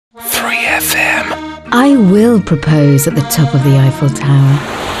3FM. I will propose at the top of the Eiffel Tower.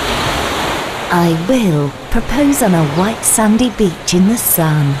 I will propose on a white sandy beach in the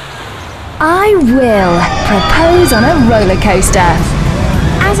sun. I will propose on a roller coaster.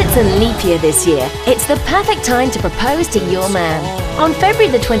 As it's a leap year this year, it's the perfect time to propose to your man. On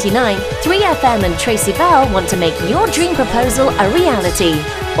February the 29th, 3FM and Tracy Bell want to make your dream proposal a reality.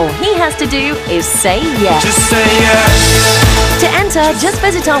 All he has to do is say yes. Just say yes. To enter, just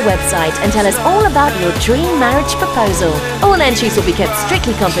visit our website and tell us all about your dream marriage proposal. All entries will be kept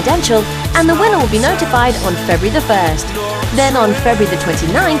strictly confidential and the winner will be notified on February the 1st. Then on February the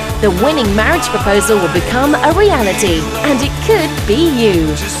 29th, the winning marriage proposal will become a reality. And it could be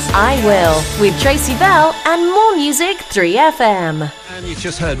you. I Will, with Tracy Bell and more music, 3FM. And you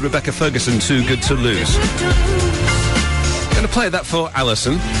just heard Rebecca Ferguson, Too Good to Lose. Going to play that for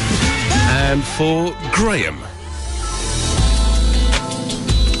Allison and for Graham.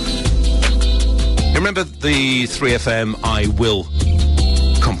 Remember the 3FM I Will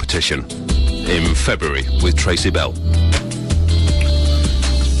competition in February with Tracy Bell?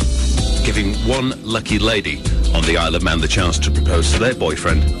 Giving one lucky lady on the Isle of Man the chance to propose to their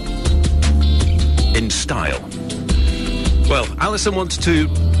boyfriend in style. Well, Allison wants to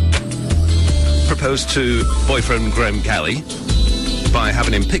propose to boyfriend Graham Galley by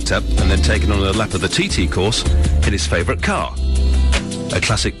having him picked up and then taken on a lap of the TT course in his favourite car, a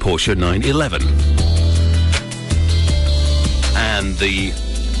classic Porsche 911. And the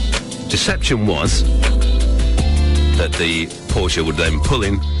deception was that the Porsche would then pull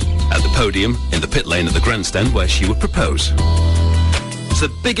in at the podium in the pit lane of the grandstand where she would propose. It's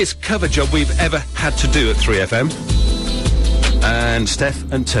the biggest cover job we've ever had to do at 3FM. And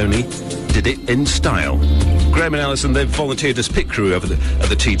Steph and Tony did it in style. Graham and Allison, they've volunteered as pit crew at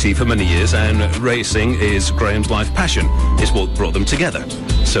the TT for many years, and racing is Graham's life passion. It's what brought them together.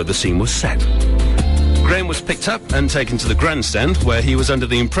 So the scene was set. Graham was picked up and taken to the grandstand, where he was under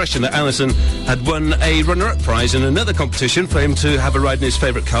the impression that Allison had won a runner-up prize in another competition for him to have a ride in his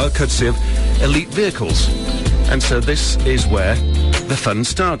favourite car, courtesy of Elite Vehicles. And so this is where the fun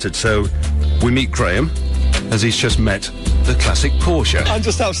started. So we meet Graham as he's just met the classic Porsche. I'm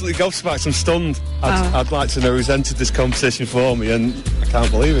just absolutely gobsmacked. I'm stunned. I'd like to know who's entered this competition for me, and I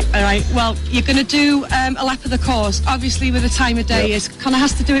can't believe it. All right, well, you're going to do a lap of the course. Obviously, with the time of day, is Connor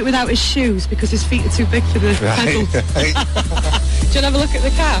has to do it without his shoes because his feet are too big for the pedals. Right. Do you want to have a look at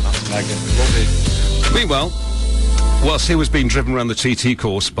the car? Meanwhile, whilst he was being driven around the TT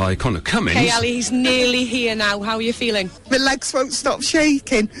course by Connor Cummins... Okay, Ali, he's nearly here now. How are you feeling? My legs won't stop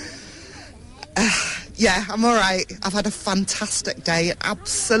shaking. Yeah, I'm all right. I've had a fantastic day, an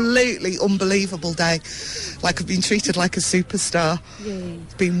absolutely unbelievable day. Like I've been treated like a superstar. Yay.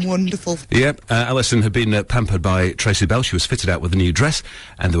 It's been wonderful. Yep, Allison had been pampered by Tracy Bell. She was fitted out with a new dress,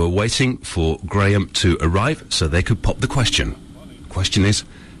 and they were waiting for Graham to arrive so they could pop the question. The question is,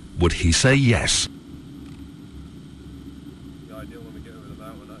 would he say yes?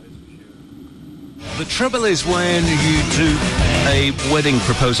 The trouble is when you do a wedding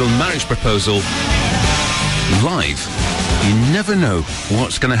proposal, marriage proposal, live, you never know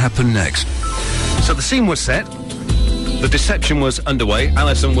what's going to happen next. So the scene was set, the deception was underway.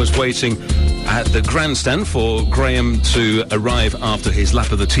 Allison was waiting at the grandstand for Graham to arrive after his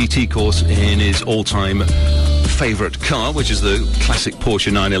lap of the TT course in his all-time favourite car, which is the classic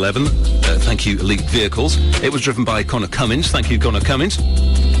Porsche 911. Thank you, Elite Vehicles. It was driven by Connor Cummins. Thank you, Connor Cummins.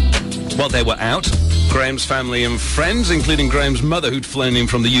 While they were out, Graham's family and friends, including Graham's mother who'd flown in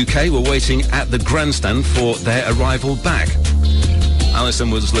from the UK, were waiting at the grandstand for their arrival back.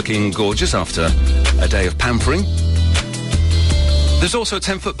 Allison was looking gorgeous after a day of pampering. There's also a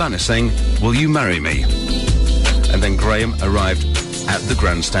 10-foot banner saying, "Will you marry me?" And then Graham arrived at the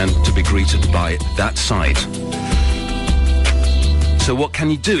grandstand to be greeted by that sight. So what can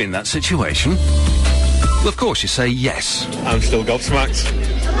you do in that situation? Well, of course, you say yes. I'm still gobsmacked.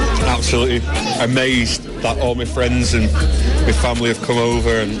 Absolutely amazed that all my friends and my family have come over,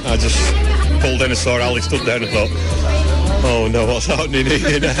 and I just pulled in and saw Ali stood there and I thought, oh no, what's happening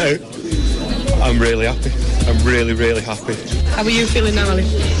here now? I'm really happy. I'm really, really happy. How are you feeling now, Ali?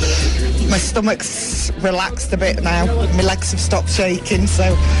 My stomach's relaxed a bit now. My legs have stopped shaking, so...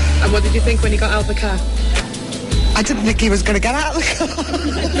 And what did you think when you got out of the car? I didn't think he was going to get out of the car.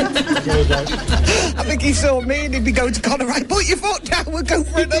 I think he saw me and he'd be going to Connor, right, put your foot down, we'll go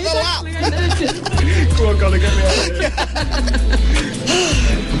for another lap. Come on, Connor, get me out of here.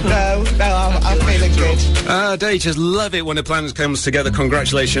 No, I'm feeling good. They just love it when a plan comes together.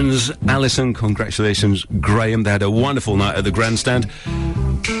 Congratulations, Allison. Congratulations, Graham. They had a wonderful night at the grandstand.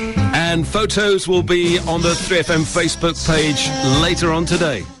 And photos will be on the 3FM Facebook page later on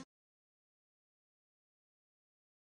today.